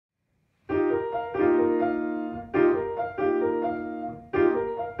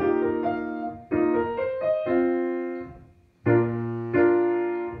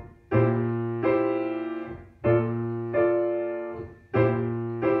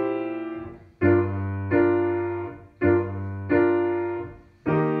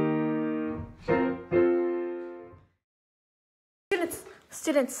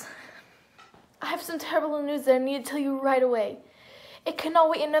Students, I have some terrible news that I need to tell you right away. It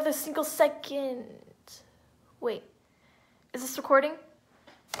cannot wait another single second. Wait, is this recording?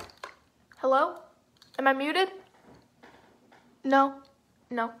 Hello? Am I muted? No?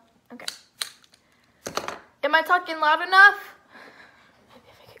 No? Okay. Am I talking loud enough? Maybe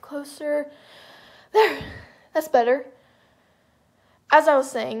if I get closer. There, that's better. As I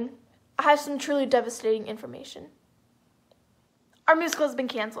was saying, I have some truly devastating information. Our musical has been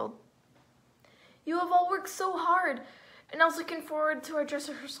canceled. You have all worked so hard, and I was looking forward to our dress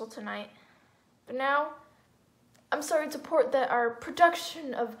rehearsal tonight. But now, I'm sorry to report that our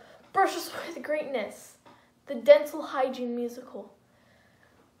production of Brushes with Greatness, the dental hygiene musical,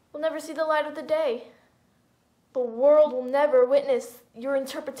 will never see the light of the day. The world will never witness your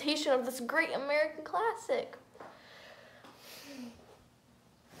interpretation of this great American classic.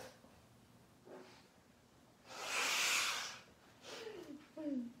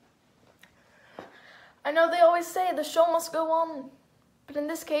 I know they always say the show must go on, but in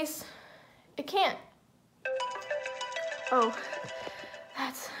this case, it can't. Oh,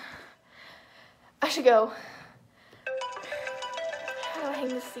 I should go. How do I hang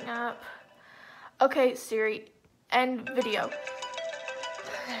this thing up? Okay, Siri, end video.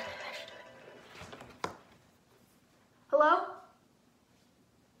 Hello?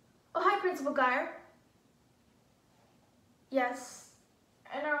 Oh, hi, Principal Geyer. Yes,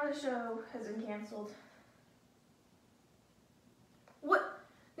 and our show has been canceled. What?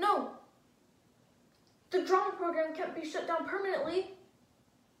 No. The drama program can't be shut down permanently.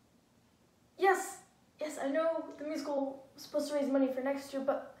 Yes, I know the musical was supposed to raise money for next year,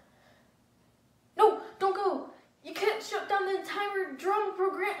 but no, don't go. You can't shut down the entire drama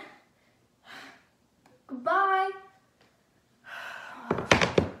program. Goodbye.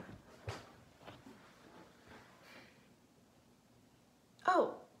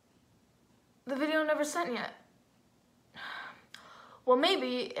 Oh, the video never sent yet. Well,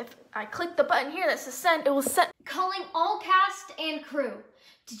 maybe if I click the button here that says send, it will send. Calling all cast and crew.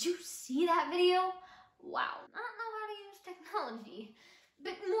 Did you see that video? Wow, I don't know how to use technology.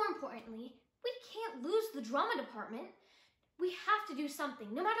 But more importantly, we can't lose the drama department. We have to do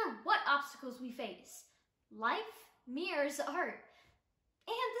something, no matter what obstacles we face. Life mirrors art.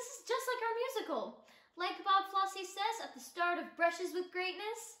 And this is just like our musical. Like Bob Fosse says at the start of Brushes with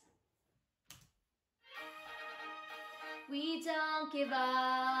Greatness, we don't give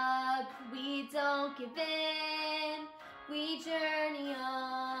up, we don't give in, we journey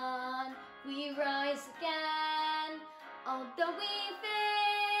on, we rise again. Although we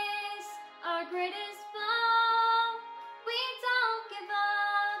face our greatest fall, we don't give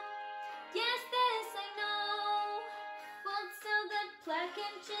up. Yes, this I know. We'll tell the black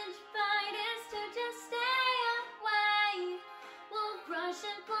and gingivitis to just stay away. We'll brush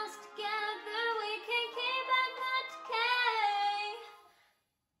and floss together, we can keep back that decay.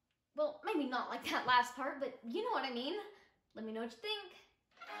 Well, maybe not like that last part, but you know what I mean. Let me know what you think.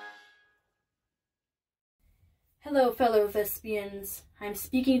 Hello, fellow thespians. I'm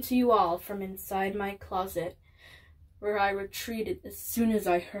speaking to you all from inside my closet, where I retreated as soon as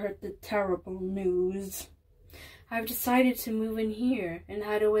I heard the terrible news. I've decided to move in here and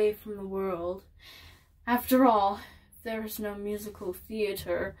hide away from the world. After all, if there is no musical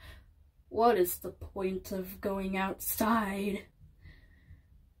theater, what is the point of going outside?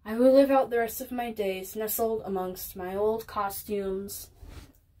 I will live out the rest of my days nestled amongst my old costumes,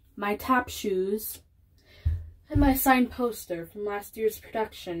 my tap shoes, and my signed poster from last year's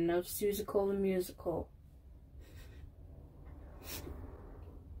production of Seussical the Musical.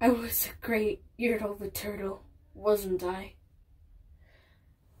 I was a great Yertle the Turtle, wasn't I?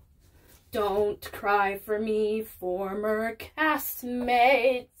 Don't cry for me, former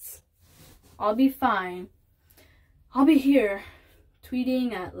castmates. I'll be fine. I'll be here,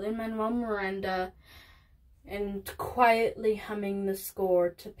 tweeting at Lin-Manuel Miranda and quietly humming the score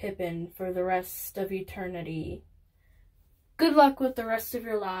to Pippin for the rest of eternity. Good luck with the rest of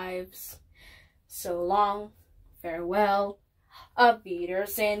your lives. So long, farewell, auf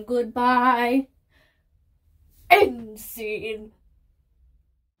Wiedersehen, goodbye. End scene.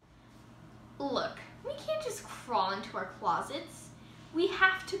 Look, we can't just crawl into our closets. We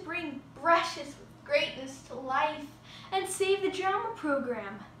have to bring Brushes with Greatness to life and save the drama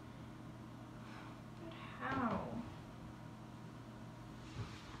program. But how?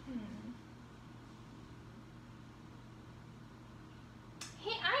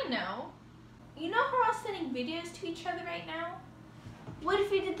 Hey, I know. You know how we're all sending videos to each other right now? What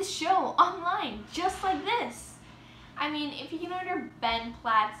if we did the show online, just like this? I mean, if you can order Ben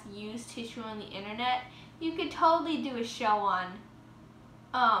Platt's used tissue on the internet, you could totally do a show on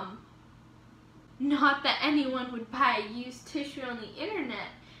Not that anyone would buy used tissue on the internet.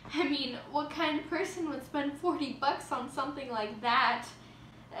 I mean, what kind of person would spend 40 bucks on something like that?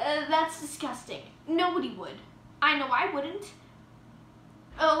 That's disgusting. Nobody would. I know I wouldn't.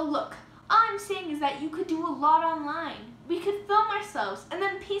 Oh, look. All I'm saying is that you could do a lot online. We could film ourselves and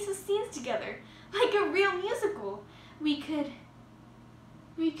then piece the scenes together, like a real musical. We could...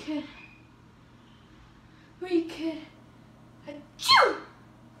 Achoo!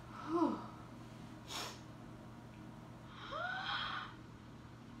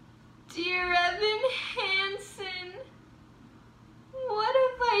 Dear Evan Hansen, what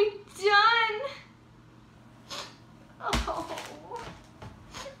have I done? Oh.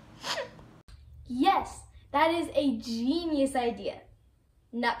 Yes, that is a genius idea.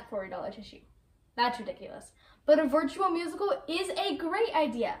 Not the $40 tissue. That's ridiculous. But a virtual musical is a great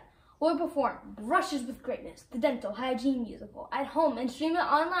idea. We'll perform Brushes with Greatness, the dental hygiene musical, at home and stream it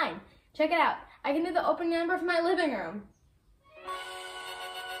online. Check it out. I can do the opening number from my living room.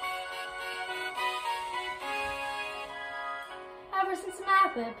 Ever since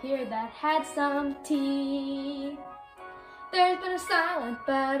Samantha appeared that had some tea, there's been a silent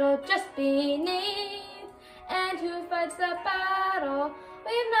battle just beneath. And who fights that battle?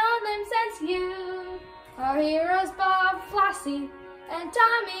 We've known them since youth. Our heroes Bob, Flossie, and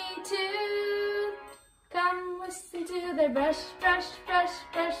Tommy too. Come listen to their brush, brush, brush,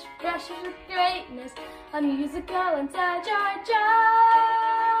 brush, brushes with greatness. A musical inside your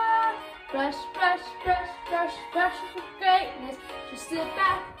jaw. Brush, brush, brush, brush, brushes with greatness. Just sit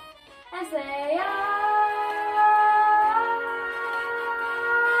back and say, ah.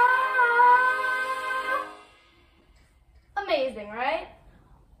 Amazing, right?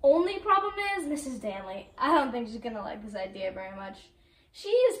 Only problem is Mrs. Danley. I don't think she's gonna like this idea very much. She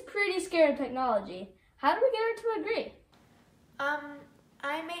is pretty scared of technology. How do we get her to agree?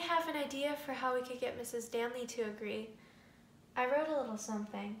 I may have an idea for how we could get Mrs. Danley to agree. I wrote a little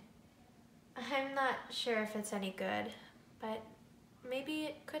something. I'm not sure if it's any good, but maybe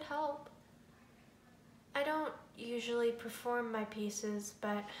it could help. I don't usually perform my pieces,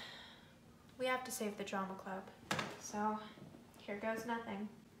 but we have to save the drama club. So, here goes nothing.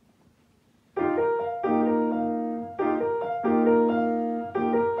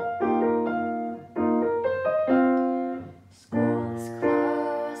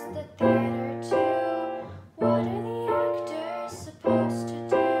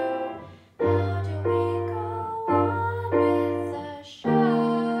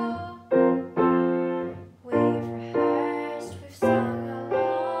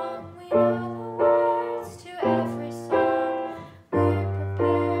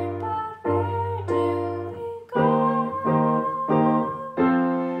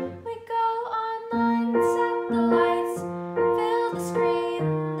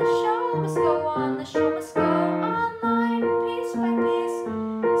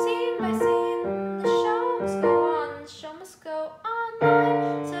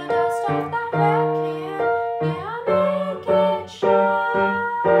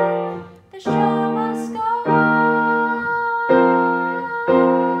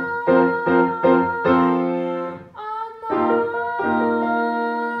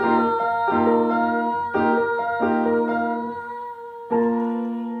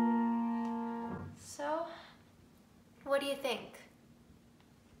 What do you think?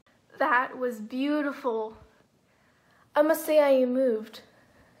 That was beautiful. I must say I am moved,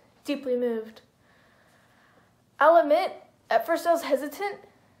 deeply moved. I'll admit, at first I was hesitant,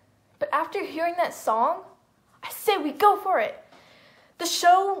 but after hearing that song, I say we go for it. The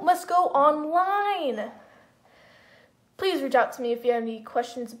show must go online. Please reach out to me if you have any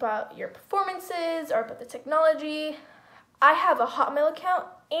questions about your performances or about the technology. I have a Hotmail account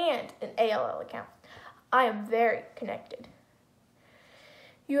and an AOL account. I am very connected.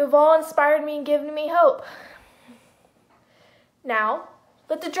 You have all inspired me and given me hope. Now,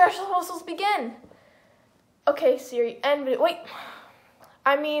 let the dress rehearsals begin. Okay, Siri, end video. Wait.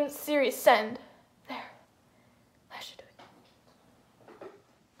 Siri, send. There. That should do it.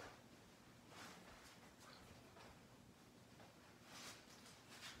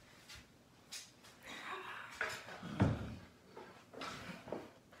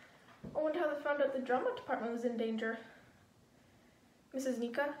 I wonder how they found out the drama department was in danger. Mrs.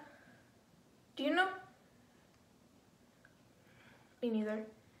 Nika? Do you know? Me neither.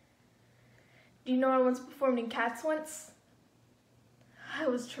 Do you know I once performed in Cats once? I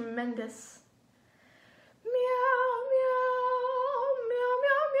was tremendous. Meow, meow, meow,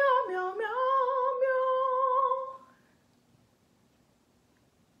 meow, meow, meow, meow, meow.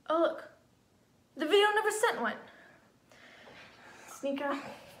 Oh look, the video never sent one. Mika.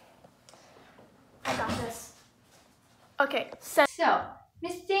 I got this. Okay, so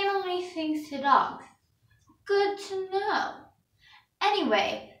Miss Danley sings to dogs. Good to know.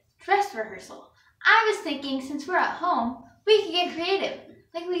 Anyway, dress rehearsal. I was thinking since we're at home, we could get creative.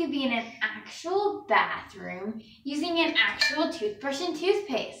 Like we could be in an actual bathroom using an actual toothbrush and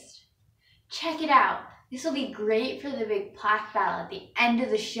toothpaste. Check it out. This will be great for the big plaque battle at the end of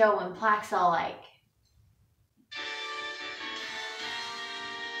the show when plaques all like.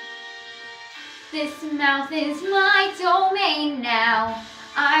 This mouth is my domain now.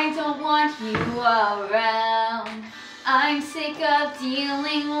 I don't want you around. I'm sick of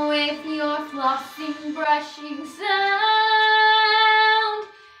dealing with your flossing, brushing sound.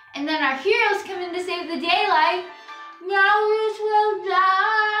 And then our heroes come in to save the daylight. Now this will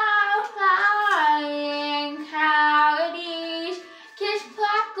die, flying cowardies. Kiss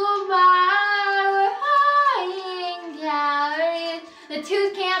plaque goodbye, we're hiding cowardies. The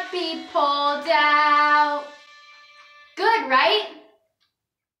tooth can't be pulled out. Good, right?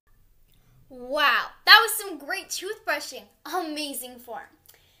 Wow, that was some great toothbrushing. Amazing form.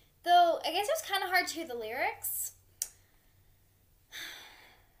 Though, I guess it was kind of hard to hear the lyrics.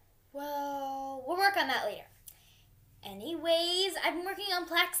 Well, we'll work on that later. Anyways, I've been working on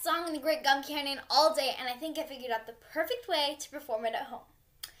Plaque's song in the Great Gum Canyon all day, and I think I figured out the perfect way to perform it at home.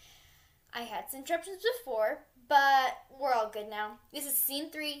 I had some interruptions before, but we're all good now. This is scene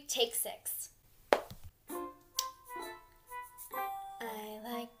 3, take 6. I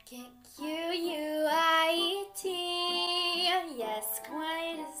like it, Q-U-I-E-T. Yes,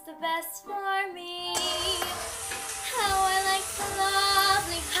 quiet is the best for me. How I like the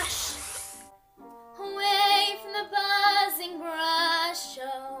lovely hush, away from the buzzing brush.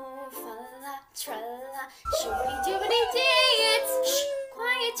 Oh, fa-la-la, tra-la-la, shoo-ba-dee-doo-ba-dee-dee. It's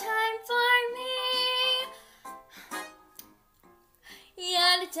quiet time for me.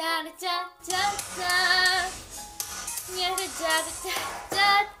 Ya-da-da-da-da-da-da.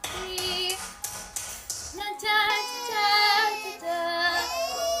 Ya-da-da-da-da-da-dee.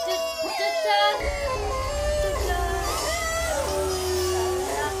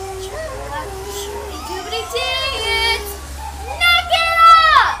 Knock it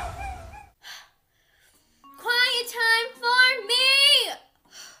up! Quiet time for me!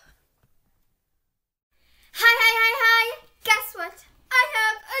 Hi. Guess what? I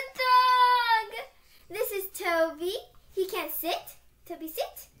have a dog! This is Toby. He can't sit. Toby,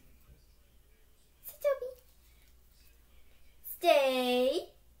 sit. Sit, Toby. Stay.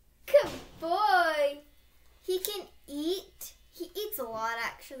 Good boy. He can eat. He eats a lot,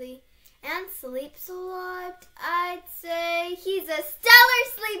 actually. And sleeps a lot. I'd say he's a stellar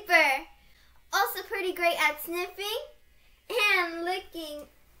sleeper. Also pretty great at sniffing and licking.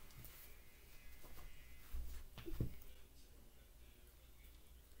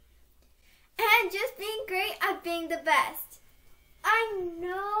 And just being great at being the best. I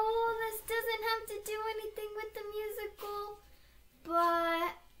know this doesn't have to do anything with the musical,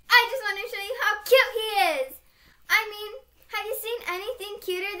 but I just want to show you how cute he is. I mean, have you seen anything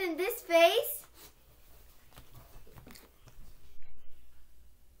cuter than this face?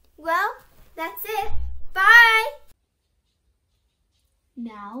 Well, that's it. Bye!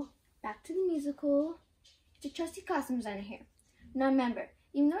 Now, back to the musical. It's a trusty costume designer here. Now remember,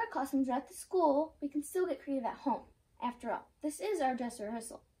 even though our costumes are at the school, we can still get creative at home. After all, this is our dress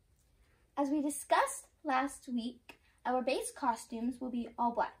rehearsal. As we discussed last week, our base costumes will be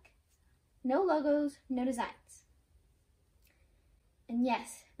all black. No logos, no designs. And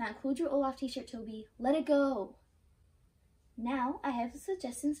yes, that includes your Olaf t-shirt, Toby. Let it go. Now, I have some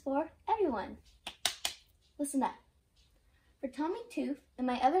suggestions for everyone. Listen up. For Tommy Tooth and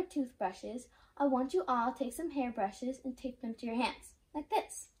my other toothbrushes, I want you all to take some hairbrushes and tape them to your hands, like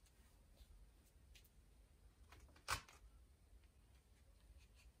this.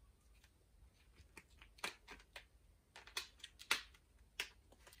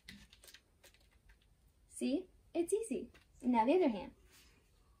 See? It's easy. Now the other hand.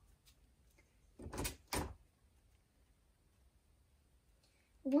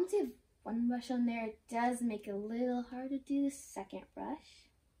 Once you have one brush on there, it does make it a little hard to do the second brush.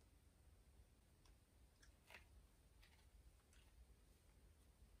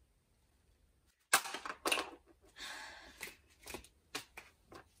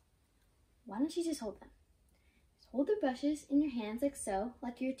 Why don't you just hold them? Just hold the brushes in your hands like so,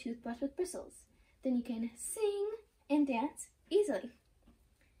 like your toothbrush with bristles. Then you can sing and dance easily.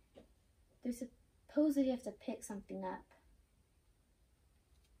 There's supposedly you have to pick something up.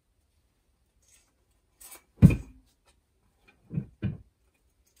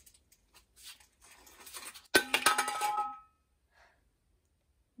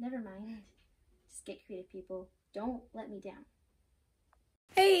 mind. Just get creative, people. Don't let me down.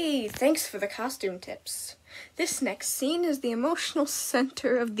 Hey, thanks for the costume tips. This next scene is the emotional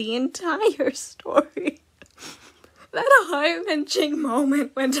center of the entire story. That heart-wrenching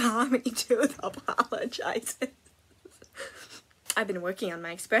moment when Tommy Tooth apologizes. I've been working on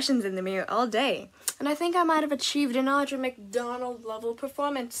my expressions in the mirror all day, and I think I might have achieved an Audra McDonald-level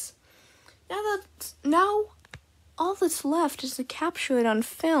performance. Now, all that's left is to capture it on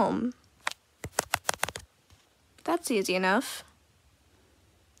film. That's easy enough.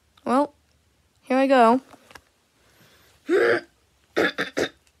 Well, here I go.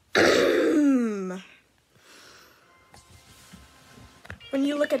 When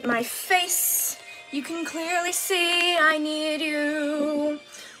you look at my face, you can clearly see I need you.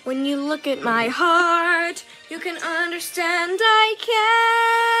 When you look at my heart, you can understand I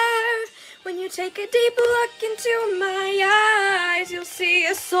care. When you take a deep look into my eyes, you'll see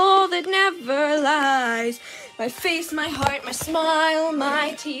a soul that never lies. My face, my heart, my smile,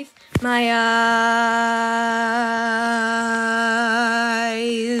 my teeth, my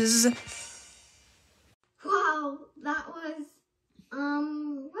eyes. Wow, that was,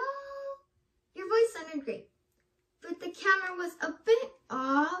 well, your voice sounded great, but the camera was a bit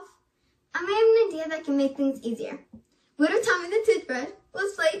off. I may have an idea that can make things easier. What if Tommy the Toothbrush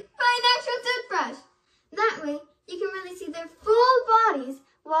was played by an actual toothbrush? That way, you can really see their full bodies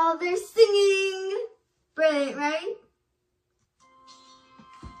while they're singing. Brilliant, right?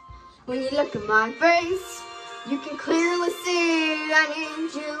 When you look at my face, you can clearly see I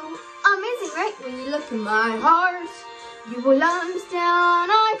need you. Amazing, right? When you look at my heart, you will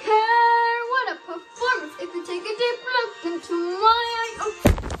understand I care. What a performance if you take a deep look into my eye. Oh,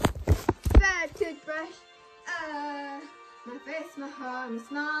 bad toothbrush. My face, my heart, my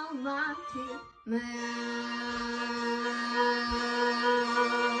smile, my teeth, my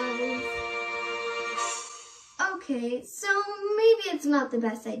eyes. Okay, so maybe it's not the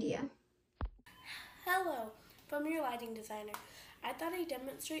best idea. Hello, from your lighting designer. I thought I'd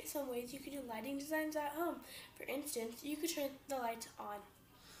demonstrate some ways you could do lighting designs at home. For instance, you could turn the lights on.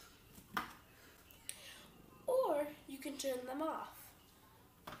 Or you can turn them off.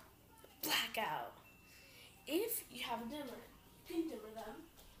 Blackout. If you have a dimmer, you can dimmer them.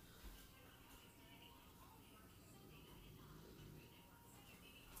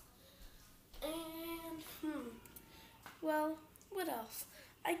 And, well, what else?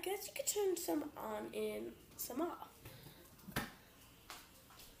 I guess you could turn some on and some off.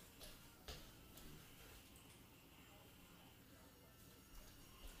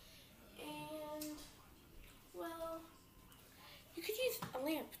 And, well, you could use a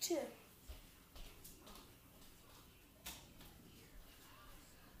lamp too.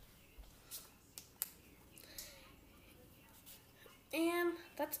 And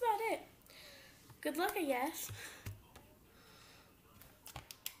that's about it. Good luck, I guess.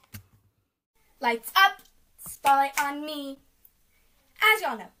 Lights up, spotlight on me. As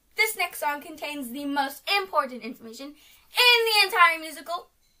y'all know, this next song contains the most important information in the entire musical,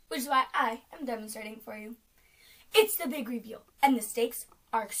 which is why I am demonstrating for you. It's the big reveal, and the stakes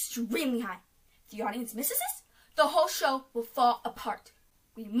are extremely high. If the audience misses this, the whole show will fall apart.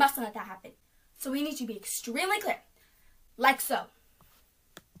 We mustn't let that happen. So we need to be extremely clear, like so.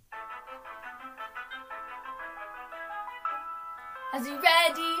 As we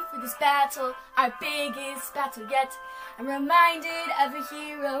ready for this battle, our biggest battle yet, I'm reminded of a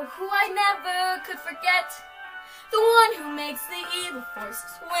hero who I never could forget. The one who makes the evil force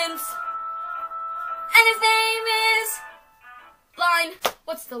wince. And his name is... Line.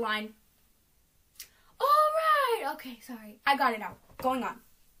 What's the line? Alright. Okay, sorry. I got it now. Going on.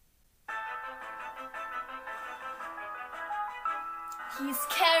 He's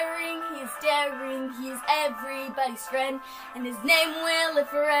caring, he's daring, he's everybody's friend, and his name will live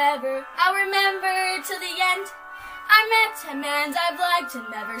forever. I'll remember till the end. I met him and I've liked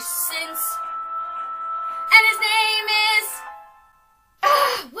him ever since. And his name is...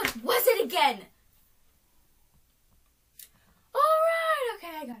 what was it again? Alright,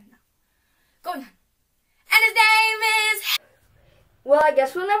 okay, I got it now. Going on. And his name is... Well, I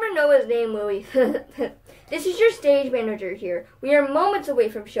guess we'll never know his name, will we? This is your stage manager here. We are moments away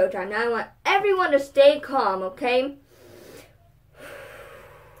from showtime. Now I want everyone to stay calm, okay?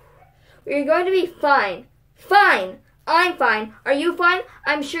 We're going to be fine. Fine. I'm fine. Are you fine?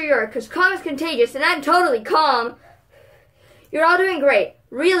 I'm sure you are, because calm is contagious, and I'm totally calm. You're all doing great.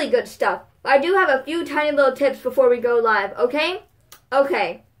 Really good stuff. I do have a few tiny little tips before we go live, okay?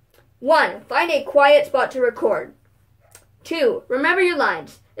 Okay. 1. Find a quiet spot to record. 2. Remember your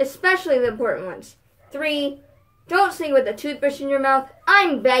lines, especially the important ones. 3. Don't sing with a toothbrush in your mouth.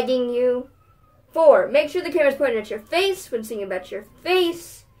 I'm begging you. 4. Make sure the camera's pointed at your face when singing about your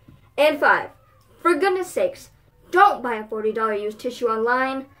face. And 5. For goodness sakes, don't buy a $40 used tissue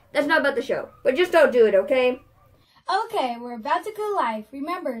online. That's not about the show. But just don't do it, okay? Okay, we're about to go live.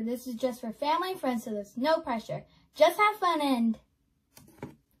 Remember, this is just for family and friends, so there's no pressure. Just have fun and...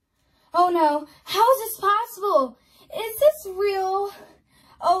 Oh no, how is this possible? Is this real?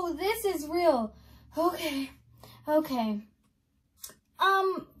 Oh, this is real. Okay.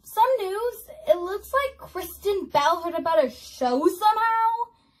 Some news. It looks like Kristen Bell heard about our show somehow.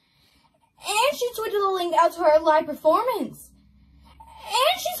 And she tweeted the link out to our live performance.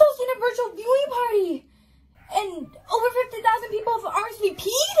 And she's hosting a virtual viewing party. And over 50,000 people have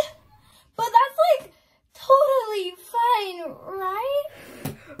RSVP'd? But that's like totally fine, right?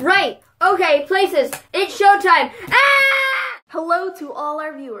 Right. Okay, places. It's showtime. Ah! Hello to all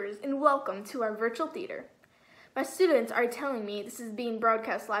our viewers and welcome to our virtual theater. My students are telling me this is being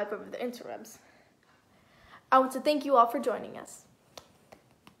broadcast live over the interwebs. I want to thank you all for joining us.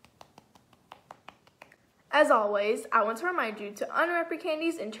 As always, I want to remind you to unwrap your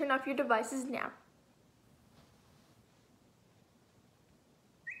candies and turn off your devices now.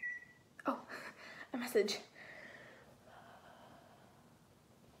 Oh, a message.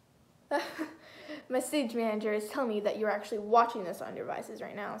 My stage manager is telling me that you're actually watching this on your devices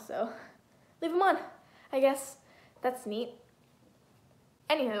right now, so leave them on. I guess that's neat.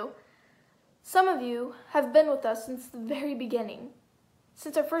 Anywho, some of you have been with us since the very beginning,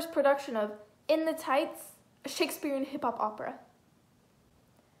 since our first production of In the Tights, a Shakespearean hip-hop opera.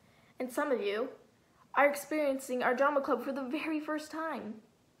 And some of you are experiencing our drama club for the very first time.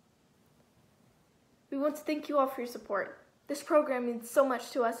 We want to thank you all for your support. This program means so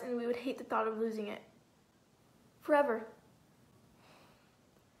much to us, and we would hate the thought of losing it. Forever.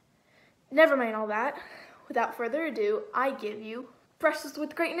 Never mind all that. Without further ado, I give you Brushes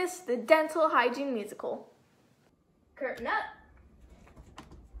with Greatness, the Dental Hygiene Musical. Curtain up.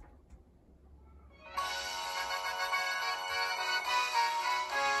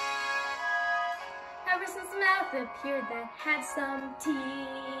 Ever since the mouth appeared that had some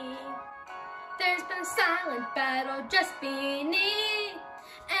teeth, there's been a silent battle just beneath.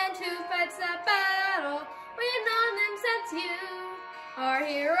 And who fights that battle? We've known them since you. Our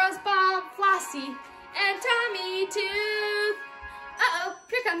heroes Bob, Flossie, and Tommy Tooth. Uh-oh,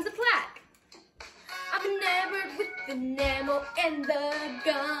 here comes the plaque. I'm enamored with enamel and the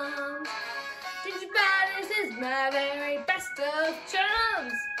gums. Gingerbread is my very best of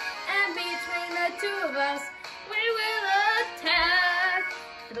chums. And between the two of us, we will attack.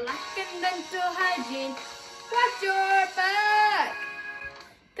 For the lack and dental hygiene, watch your back.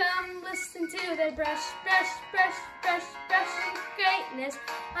 Come listen to the brush, brush, brush, brush, brushing greatness.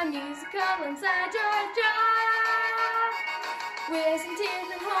 A musical inside your jaw. With some tears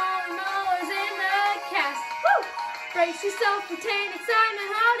and holy molars in the cast. Woo! Brace yourself, retain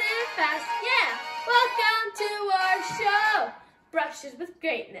excitement, hold it fast. Yeah! Welcome to our show, Brushes with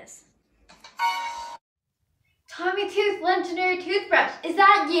Greatness. Tommy Tooth Legendary Toothbrush, is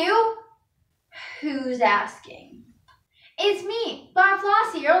that you? Who's asking? It's me, Bob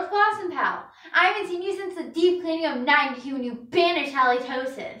Flossie, your old Flossin' pal. I haven't seen you since the deep cleaning of 92 when you banished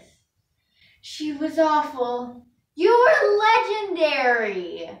halitosis. She was awful. You were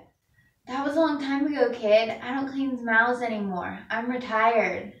legendary. That was a long time ago, kid. I don't clean mouths anymore. I'm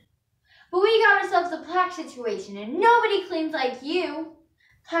retired. But we got ourselves a plaque situation, and nobody cleans like you.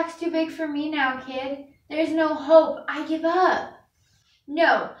 Plaque's too big for me now, kid. There's no hope. I give up.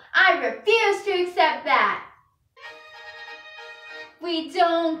 No, I refuse to accept that. We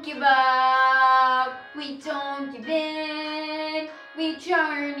don't give up. We don't give in. We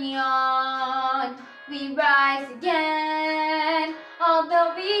journey on. We rise again.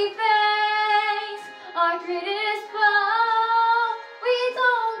 Although we face our greatest foe, we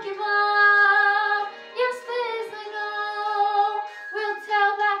don't give up. Yes, this I know. We'll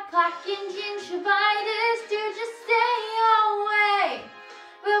tell that plaque and gingivitis to just stay away.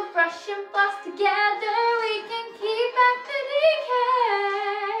 We'll brush and floss together. We can keep back the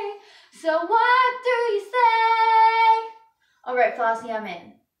decay. So what do you say? All right, Flossie, I'm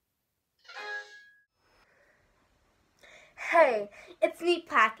in. Hey, it's Neat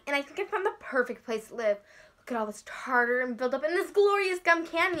Plaque, and I think I found the perfect place to live. Look at all this tartar and buildup in this glorious gum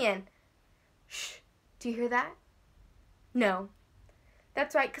canyon. Shh, do you hear that? No.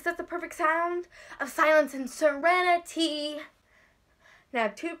 That's right, because that's the perfect sound of silence and serenity. Now,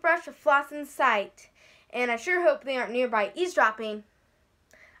 toothbrush, a floss in sight, and I sure hope they aren't nearby eavesdropping.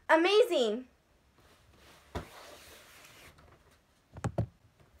 Amazing!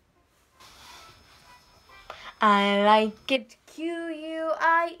 I like it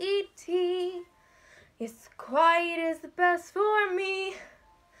Quiet. Yes, quiet is the best for me.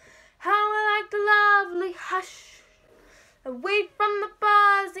 How I like the lovely hush, away from the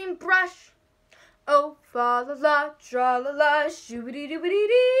buzzing brush. Oh, fa la la, tra la la, shoobity doobity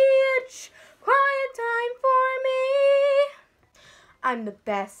dee. Quiet time for me. I'm the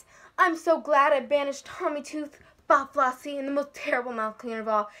best. I'm so glad I banished Tommy Tooth, Bob Flossie, and the most terrible mouth cleaner of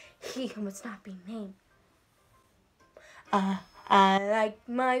all, he who must not be named. I like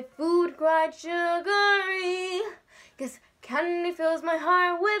my food quite sugary, 'cause candy fills my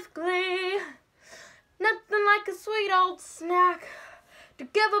heart with glee. Nothing like a sweet old snack to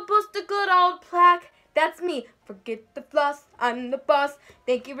give a boost a good old plaque. That's me. Forget the floss, I'm the boss.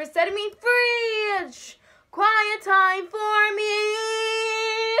 Thank you for setting me free. Quiet time for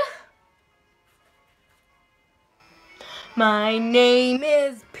me. My name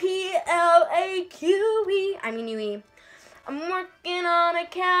is Plaqe. I mean UE. I'm working on a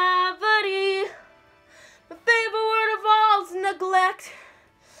cavity. My favorite word of all is neglect.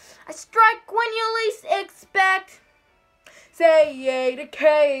 I strike when you least expect. Say A to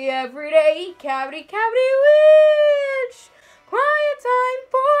K every day. Cavity, cavity, witch. Quiet time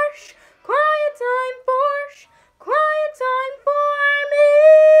for quiet time for quiet time for me.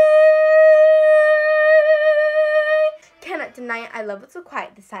 Cannot deny it. I love it so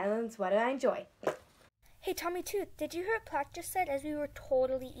quiet. The silence, what I enjoy. Hey, Tommy Tooth, did you hear what Plaque just said as we were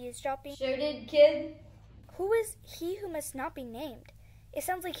totally eavesdropping? Sure did, kid. Who is he who must not be named? It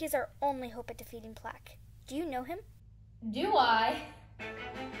sounds like he's our only hope at defeating Plaque. Do you know him? Do I?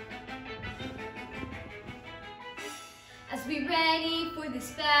 As we ready for this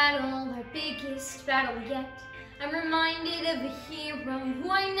battle, our biggest battle yet, I'm reminded of a hero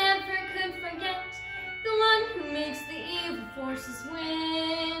who I never could forget. The one who makes the evil forces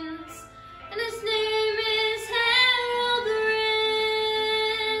wins. And his name is Harold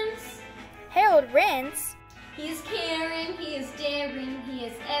Rins. Harold Rins? He is caring, he is daring, he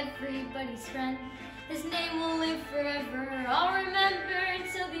is everybody's friend. His name will live forever, I'll remember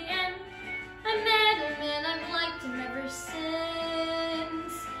till the end. I met him and I've liked him ever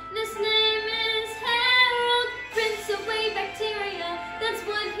since. And his name is Harold, rinse away bacteria, that's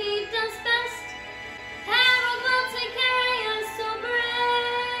what he does best. Harold will take care of you, so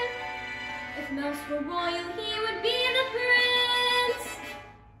brave. If Mouse were royal, he would be the prince.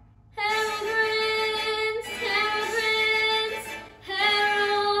 Harold Rins, Harold Rins,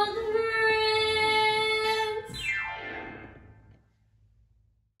 Harold Rins.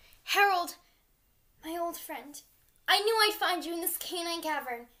 Harold, my old friend, I knew I'd find you in this canine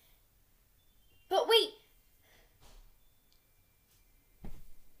cavern. But wait.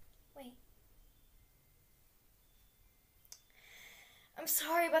 I'm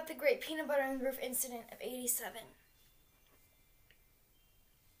sorry about the Great Peanut Butter and Roof incident of '87.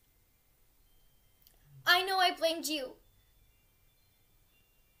 I know I blamed you.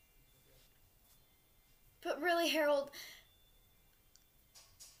 But really, Harold,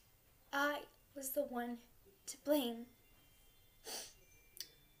 I was the one to blame.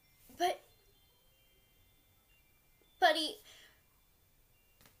 But, buddy,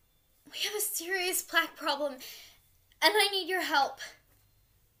 we have a serious plaque problem, and I need your help.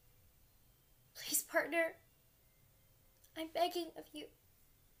 Please, partner, I'm begging of you.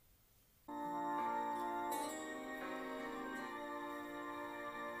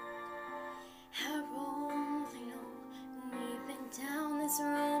 Harold, I know we've been down this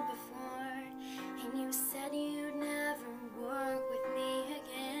road before, and you said you'd never work with me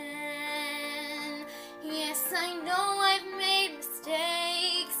again. Yes, I know I've made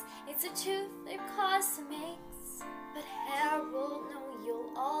mistakes. It's a truth that caused some aches. But Harold, no,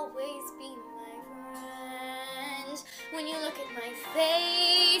 you'll always be my friend. When you look at my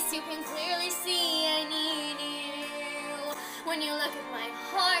face, you can clearly see I need you. When you look at my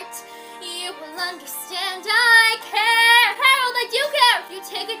heart, you will understand I care. Harold, I do care. If you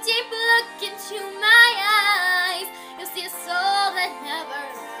take a deep look into my eyes, you'll see a soul that never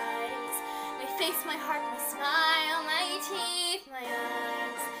lies. My face, my heart, my smile, my teeth, my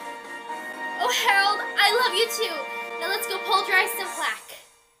eyes. Oh, Harold, I love you too. Now let's go pull dry some plaque.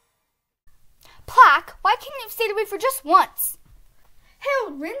 Plaque? Why can't you have stayed away for just once?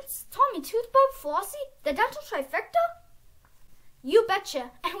 Harold Rins, Tommy Tooth, Bob Flossie, the dental trifecta? You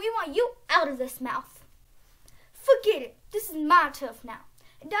betcha, and we want you out of this mouth. Forget it, this is my turf now,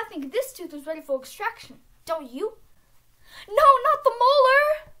 and I think this tooth was ready for extraction, don't you? No, not the molar!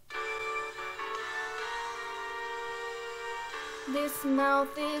 This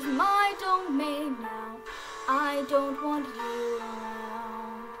mouth is my domain now, I don't want you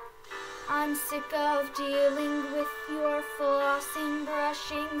around. I'm sick of dealing with your flossing,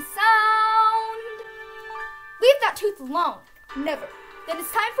 brushing sound. Leave that tooth alone. Never. Then it's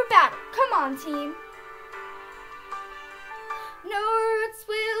time for battle. Come on, team. No roots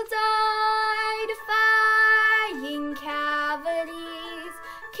will die, defying cavities.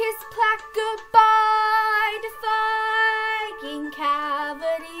 Kiss plaque goodbye, defying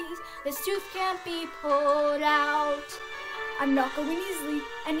cavities. This tooth can't be pulled out. I'm not going easily,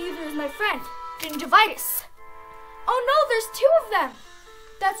 and neither is my friend, gingivitis. Oh no, there's two of them.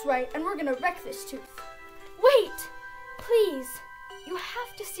 That's right, and we're gonna wreck this tooth. Wait, please, you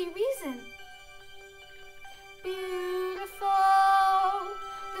have to see reason. Beautiful,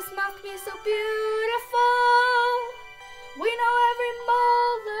 this mouth can be so beautiful. We know every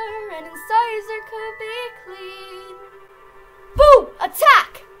molar and incisor could be clean. Boo!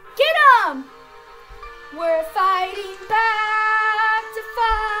 Attack! Get 'em! We're fighting back,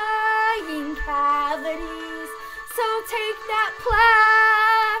 defying cavities. So take that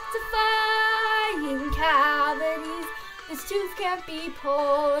plaque, defying cavities. This tooth can't be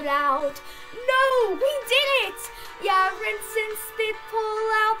pulled out. No, we did it! Yeah, rinse and spit,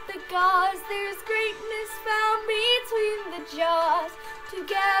 pull out the gauze. There's greatness found between the jaws.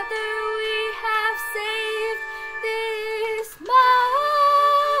 Together we have saved this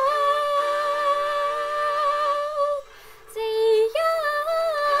mouth. See ya!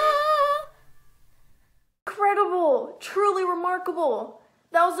 Incredible! Truly remarkable!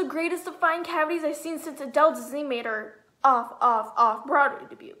 That was the greatest defying cavities I've seen since Adele Dazeem made her off Broadway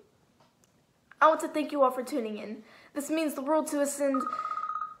debut. I want to thank you all for tuning in. This means the world to us, and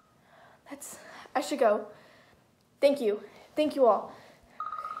I should go. Thank you. Thank you all.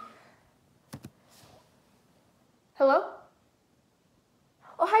 Hello?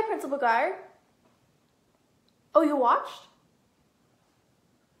 Oh, hi, Principal Geyer. Oh, you watched?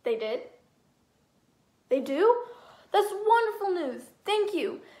 They did? They do? That's wonderful news. Thank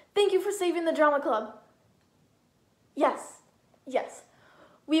you. Thank you for saving the drama club. Yes. Yes.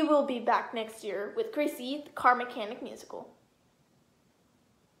 We will be back next year with Gracie, the Car Mechanic musical.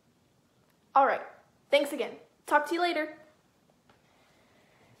 All right. Thanks again. Talk to you later.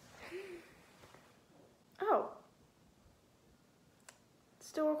 Oh.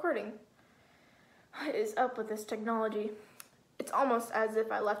 Still recording. What is up with this technology? It's almost as if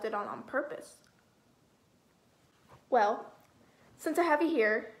I left it on purpose. Well, since I have you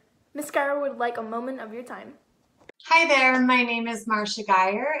here, Miss Geyer would like a moment of your time. Hi there, my name is Marcia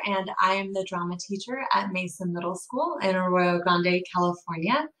Geyer, and I am the drama teacher at Mesa Middle School in Arroyo Grande,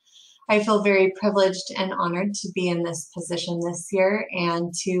 California. I feel very privileged and honored to be in this position this year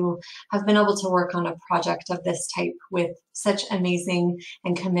and to have been able to work on a project of this type with such amazing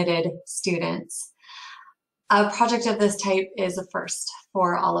and committed students. A project of this type is a first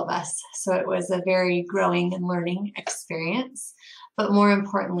for all of us, so it was a very growing and learning experience, but more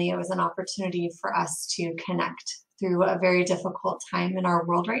importantly, it was an opportunity for us to connect through a very difficult time in our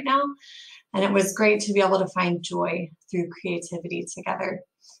world right now, and it was great to be able to find joy through creativity together.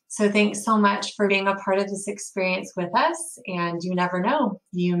 So thanks so much for being a part of this experience with us, and you never know,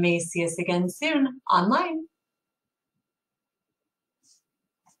 you may see us again soon online.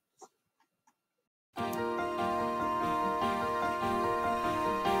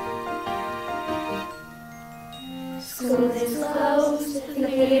 School is closed, the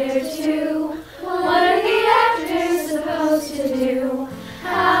theater too.